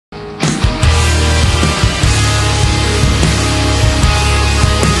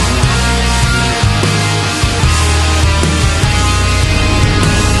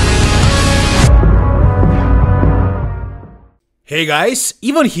Hey guys,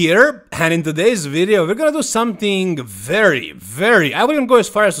 Ivan here, and in today's video we're gonna do something very, I wouldn't go as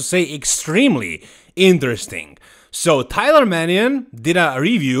far as to say extremely interesting. So Tyler Manion did a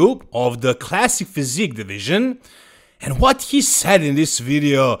review of the Classic Physique division, and what he said in this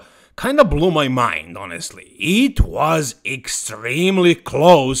video kinda blew my mind, honestly. It was extremely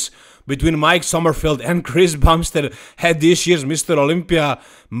close between Mike Sommerfeld and Chris Bumstead at this year's Mr. Olympia.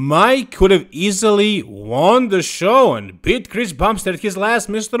 Mike could have easily won the show and beat Chris Bumstead at his last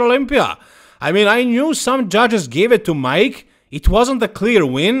Mr. Olympia. I mean, I knew some judges gave it to Mike. It wasn't a clear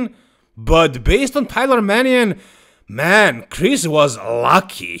win, but based on Tyler Manion, man, Chris was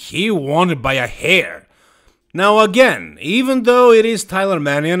lucky. He won it by a hair. Now again, even though it is Tyler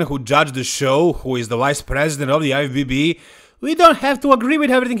Manion who judged the show, who is the vice president of the IFBB, we don't have to agree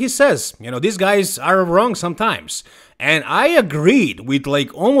with everything he says. You know, these guys are wrong sometimes. And I agreed with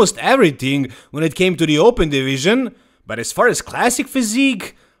like almost everything when it came to the open division, but as far as Classic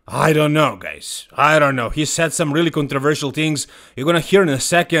Physique, I don't know, guys. I don't know. He said some really controversial things. You're gonna hear in a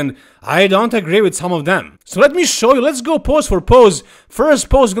second. I don't agree with some of them. So let me show you. Let's go pose for pose.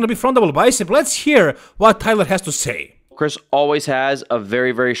 First pose is gonna be front double bicep. Let's hear what Tyler has to say. Chris always has a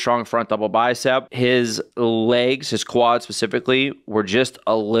very strong front double bicep. His legs, his quads specifically, were just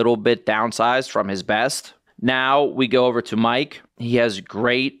a little bit downsized from his best. Now we go over to Mike. He has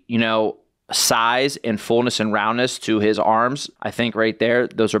great, size and fullness and roundness to his arms. I think right there,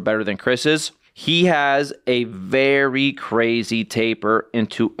 those are better than Chris's. He has a very crazy taper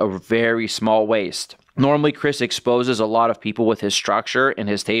into a very small waist. Normally, Chris exposes a lot of people with his structure and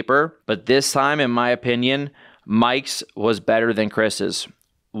his taper, but this time, in my opinion, Mike's was better than Chris's.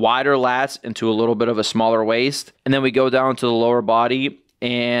 Wider lats into a little bit of a smaller waist. And then we go down to the lower body.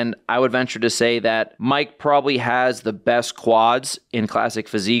 And I would venture to say that Mike probably has the best quads in Classic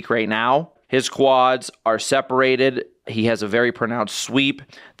Physique right now. His quads are separated. He has a very pronounced sweep.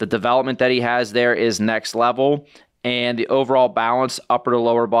 The development that he has there is next level. And the overall balance, upper to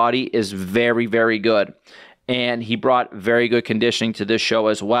lower body, is very good. And he brought very good conditioning to this show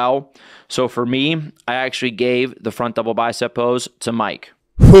as well. So for me, I actually gave the front double bicep pose to Mike.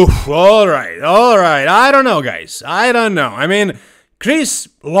 Whew, all right. I don't know, guys. I don't know. I mean, Chris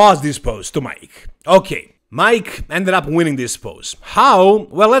lost this pose to Mike. Okay, Mike ended up winning this pose. How?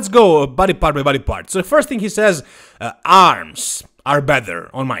 Well, let's go body part by body part. So the first thing he says, arms are better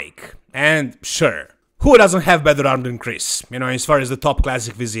on Mike. And sure. Who doesn't have better arm than Chris? As far as the top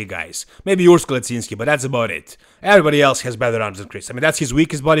Classic Physique guys. Maybe Ursko Lecinski, but that's about it. Everybody else has better arms than Chris. I mean, that's his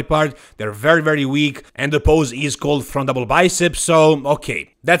weakest body part. They're very weak, and the pose is called front double bicep, so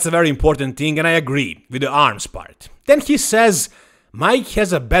okay. That's a very important thing, and I agree with the arms part. Then he says, Mike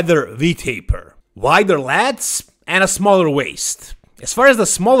has a better V-taper. Wider lats, and a smaller waist. As far as the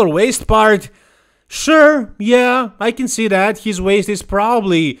smaller waist part, sure, yeah, I can see that. His waist is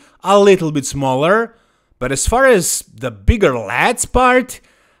probably a little bit smaller. But as far as the bigger lats part,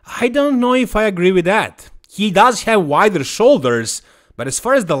 I don't know if I agree with that. He does have wider shoulders, but as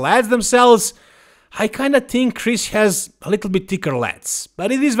far as the lats themselves, I kinda think Chris has a little bit thicker lats.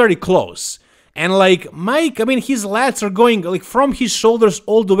 But it is very close. And like Mike, I mean, his lats are going like from his shoulders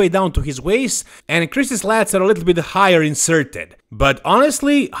all the way down to his waist, and Chris's lats are a little bit higher inserted. But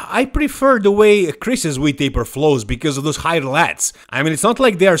honestly, I prefer the way Chris's V-taper flows because of those higher lats. I mean, it's not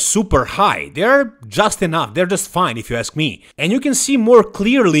like they are super high. They're just enough. They're just fine, if you ask me. And you can see more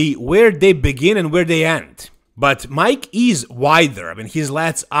clearly where they begin and where they end. But Mike is wider. I mean, his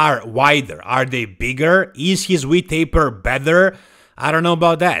lats are wider. Are they bigger? Is his V-taper better? I don't know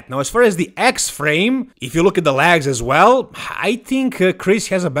about that. Now, as far as the X frame, if you look at the legs as well, I think Chris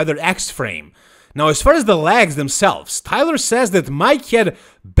has a better X frame. Now, as far as the legs themselves, Tyler says that Mike had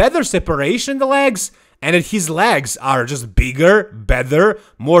better separation in the legs, and that his legs are just bigger, better,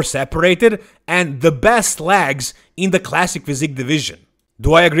 more separated, and the best legs in the Classic Physique division.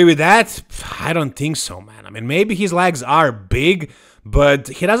 Do I agree with that? I don't think so, man. I mean, maybe his legs are big, but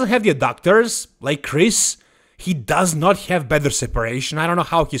he doesn't have the adductors like Chris. He does not have better separation. I don't know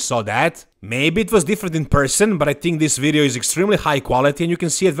how he saw that. Maybe it was different in person, but I think this video is extremely high quality, and you can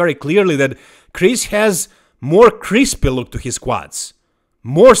see it very clearly that Chris has more crispy look to his quads.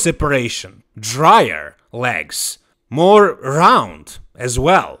 More separation, drier legs, more round as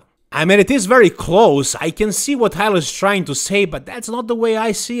well. I mean, it is very close. I can see what Tyler's trying to say, but that's not the way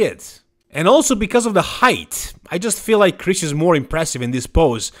I see it. And also because of the height, I just feel like Chris is more impressive in this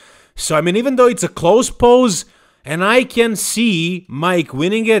pose. So, I mean, even though it's a close pose, and I can see Mike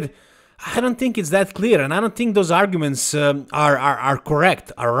winning it, I don't think it's that clear, and I don't think those arguments are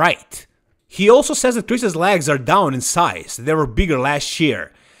correct, are right. He also says that Chris's legs are down in size. They were bigger last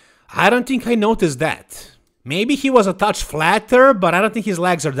year. I don't think I noticed that. Maybe he was a touch flatter, but I don't think his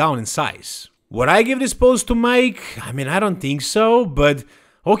legs are down in size. Would I give this pose to Mike? I mean, I don't think so, but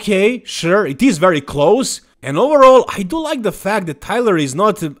okay, sure, it is very close. And overall, I do like the fact that Tyler is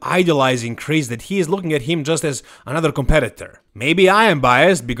not idolizing Chris, that he is looking at him just as another competitor. Maybe I am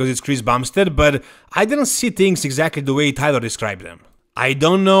biased because it's Chris Bumstead, but I didn't see things exactly the way Tyler described them. I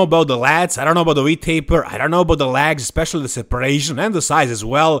don't know about the lats, I don't know about the V-taper, I don't know about the legs, especially the separation and the size as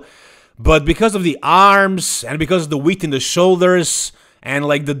well. But because of the arms and because of the width in the shoulders and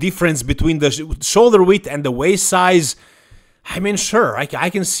like the difference between the shoulder width and the waist size, I mean, sure, I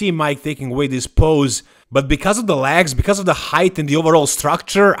can see Mike taking away this pose. But because of the legs, because of the height and the overall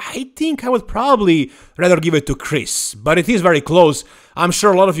structure, I think I would probably rather give it to Chris. But it is very close. I'm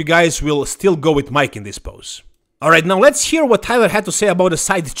sure a lot of you guys will still go with Mike in this pose. Alright, now let's hear what Tyler had to say about the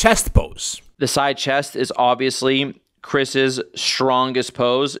side chest pose. The side chest is obviously Chris's strongest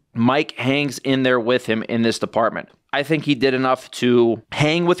pose. Mike hangs in there with him in this department. I think he did enough to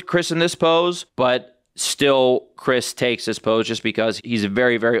hang with Chris in this pose, but still Chris takes this pose just because he's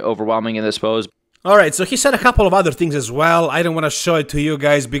very, very overwhelming in this pose. Alright, so he said a couple of other things as well. I don't want to show it to you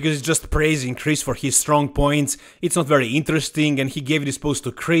guys because it's just praising Chris for his strong points. It's not very interesting, and he gave this pose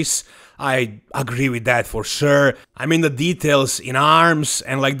to Chris. I agree with that for sure. I mean, the details in arms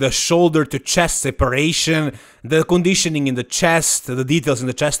and like the shoulder to chest separation, the conditioning in the chest, the details in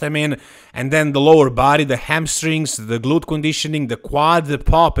the chest, I mean, and then the lower body, the hamstrings, the glute conditioning, the quad, the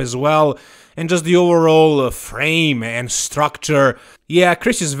pop as well, and just the overall frame and structure. Yeah,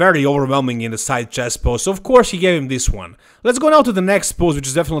 Chris is very overwhelming in the side chest pose, so of course he gave him this one. Let's go now to the next pose, which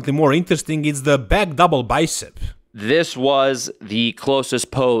is definitely more interesting. It's the back double bicep. This was the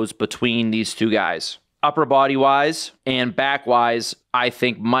closest pose between these two guys. Upper body wise and back wise, I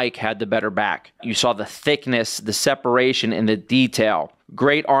think Mike had the better back. You saw the thickness, the separation, and the detail.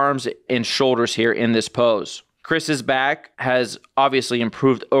 Great arms and shoulders here in this pose. Chris's back has obviously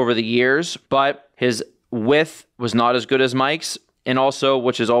improved over the years, but his width was not as good as Mike's. And also,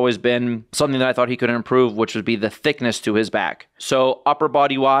 which has always been something that I thought he could improve, which would be the thickness to his back. So upper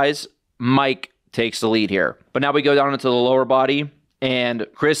body wise, Mike takes the lead here. But now we go down into the lower body, and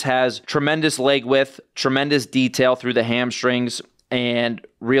Chris has tremendous leg width, tremendous detail through the hamstrings, and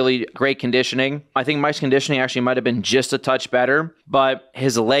really great conditioning. I think Mike's conditioning actually might have been just a touch better, but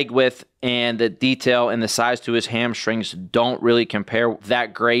his leg width and the detail and the size to his hamstrings don't really compare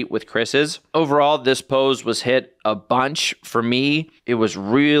that great with Chris's. Overall, this pose was hit a bunch. For me, it was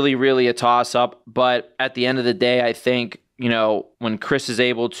really, really a toss-up, but at the end of the day, I think, you know, when Chris is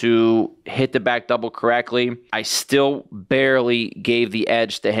able to hit the back double correctly, I still barely gave the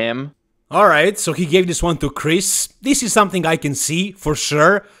edge to him. Alright, so he gave this one to Chris. This is something I can see, for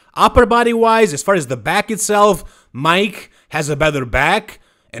sure. Upper body wise, as far as the back itself, Mike has a better back.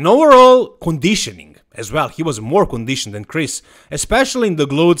 And overall, conditioning as well. He was more conditioned than Chris, especially in the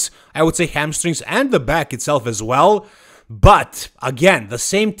glutes, I would say hamstrings, and the back itself as well. But, again, the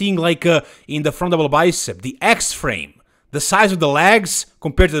same thing like in the front double bicep, the X-frame. The size of the legs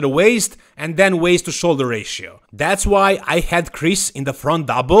compared to the waist, and then waist to shoulder ratio. That's why I had Chris in the front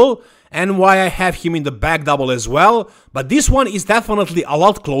double, and why I have him in the back double as well, but this one is definitely a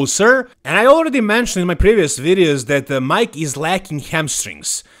lot closer, and I already mentioned in my previous videos that Mike is lacking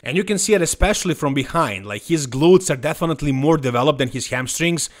hamstrings, and you can see it especially from behind, like his glutes are definitely more developed than his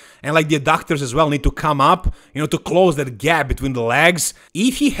hamstrings, and like the adductors as well need to come up, you know, to close that gap between the legs.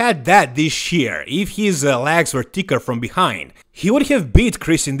 If he had that this year, if his legs were thicker from behind, he would have beat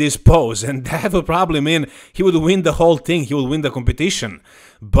Chris in this pose, and that would probably mean he would win the whole thing, he would win the competition.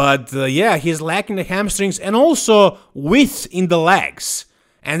 But yeah, he's lacking the hamstrings and also width in the legs.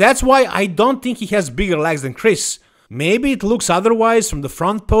 And that's why I don't think he has bigger legs than Chris. Maybe it looks otherwise from the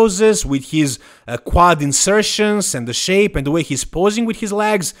front poses with his quad insertions and the shape and the way he's posing with his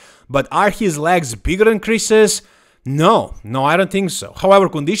legs, but are his legs bigger than Chris's? No, I don't think so. However,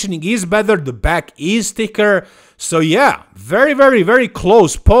 conditioning is better, the back is thicker, so yeah, very, very, very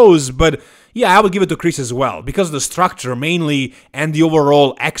close pose, but yeah, I would give it to Chris as well, because of the structure mainly and the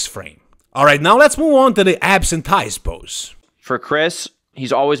overall X-frame. Alright, now let's move on to the abs and thighs pose. For Chris,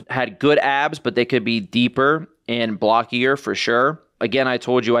 he's always had good abs, but they could be deeper and blockier for sure. Again, I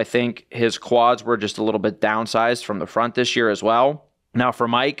told you I think his quads were just a little bit downsized from the front this year as well. Now for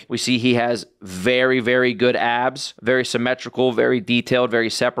Mike, we see he has very, very good abs, very symmetrical, very detailed, very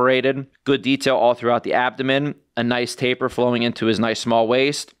separated. Good detail all throughout the abdomen, a nice taper flowing into his nice small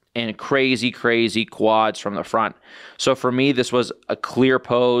waist, and crazy, crazy quads from the front. So for me, this was a clear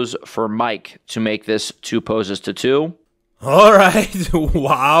pose for Mike to make this 2 poses to 2. Alright,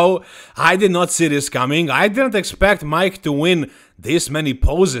 wow, I did not see this coming. I didn't expect Mike to win this many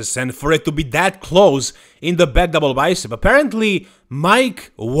poses and for it to be that close in the back double bicep. Apparently,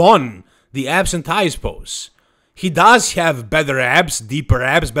 Mike won the abs and thighs pose. He does have better abs, deeper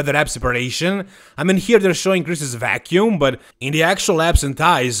abs, better ab separation. I mean, here they're showing Chris's vacuum, but in the actual abs and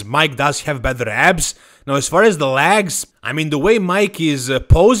thighs, Mike does have better abs. Now, as far as the legs, I mean, the way Mike is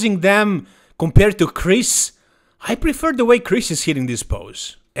posing them compared to Chris, I prefer the way Chris is hitting this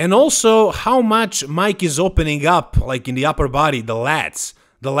pose. And also, how much Mike is opening up, like in the upper body, the lats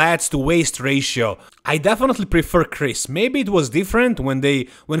to waist ratio. I definitely prefer Chris. Maybe it was different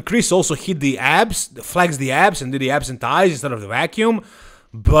when Chris also hit the abs, flexed the abs and did the abs and thighs instead of the vacuum.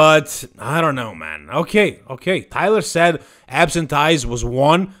 But I don't know, man. Okay. Tyler said abs and thighs was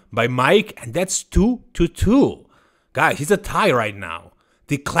won by Mike, and that's 2-2. Guys, it's a tie right now.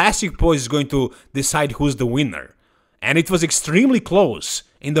 The classic pose is going to decide who's the winner. And it was extremely close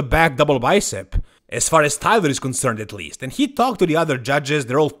in the back double bicep, as far as Tyler is concerned at least. And he talked to the other judges,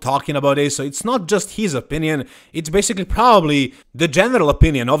 they're all talking about it, so it's not just his opinion, it's basically probably the general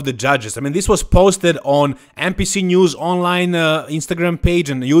opinion of the judges. I mean, this was posted on MPC News online Instagram page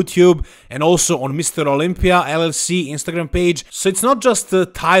and YouTube, and also on Mr. Olympia LLC Instagram page. So it's not just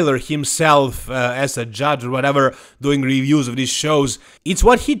Tyler himself as a judge or whatever doing reviews of these shows, it's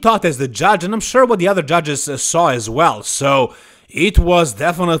what he thought as the judge, and I'm sure what the other judges saw as well. So it was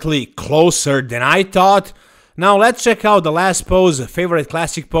definitely closer than I thought. Now let's check out the last pose, favorite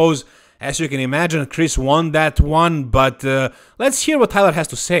classic pose. As you can imagine, Chris won that one, but let's hear what Tyler has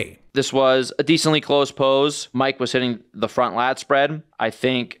to say. This was a decently close pose. Mike was hitting the front lat spread. I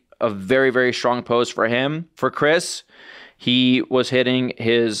think a very, very strong pose for him. For Chris, he was hitting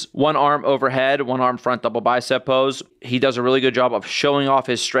his one arm overhead, one arm front double bicep pose. He does a really good job of showing off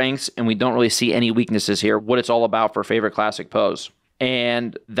his strengths, and we don't really see any weaknesses here, what it's all about for favorite classic pose.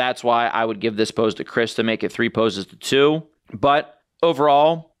 And that's why I would give this pose to Chris to make it 3 poses to 2. But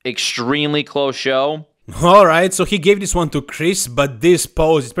overall, extremely close show. Alright, so he gave this one to Chris, but this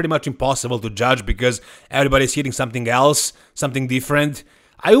pose is pretty much impossible to judge because everybody's hitting something else, something different.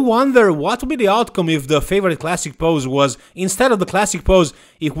 I wonder what would be the outcome if the favorite classic pose was, instead of the classic pose,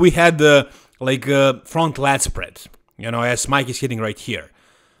 if we had the front lat spread, you know, as Mike is hitting right here.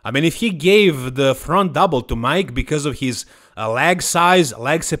 I mean, if he gave the front double to Mike because of his leg size,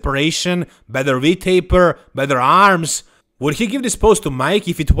 leg separation, better V-taper, better arms, would he give this pose to Mike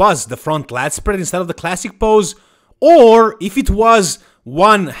if it was the front lat spread instead of the classic pose? Or if it was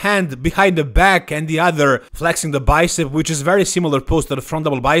one hand behind the back and the other flexing the bicep, which is very similar pose to the front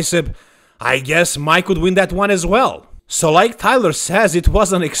double bicep, I guess Mike would win that one as well. So like Tyler says, it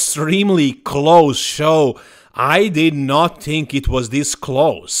was an extremely close show. I did not think it was this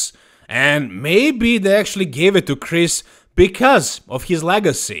close. And maybe they actually gave it to Chris because of his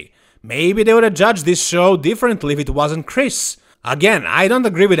legacy. Maybe they would have judged this show differently if it wasn't Chris. Again, I don't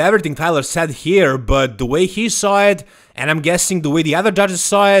agree with everything Tyler said here, but the way he saw it, and I'm guessing the way the other judges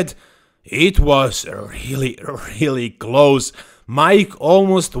saw it, it was really, really close. Mike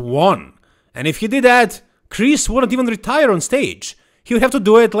almost won. And if he did that, Chris wouldn't even retire on stage. He would have to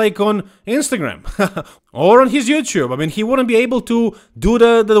do it like on Instagram or on his YouTube. I mean, he wouldn't be able to do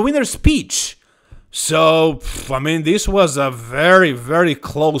the winner's speech. So, I mean, this was a very, very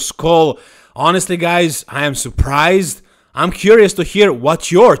close call. Honestly, guys, I am surprised. I'm curious to hear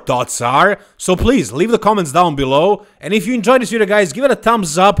what your thoughts are, so please leave the comments down below. And if you enjoyed this video, guys, give it a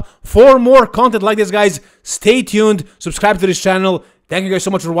thumbs up. For more content like this, guys, stay tuned, subscribe to this channel. Thank you guys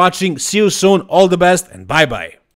so much for watching. See you soon, all the best, and bye-bye.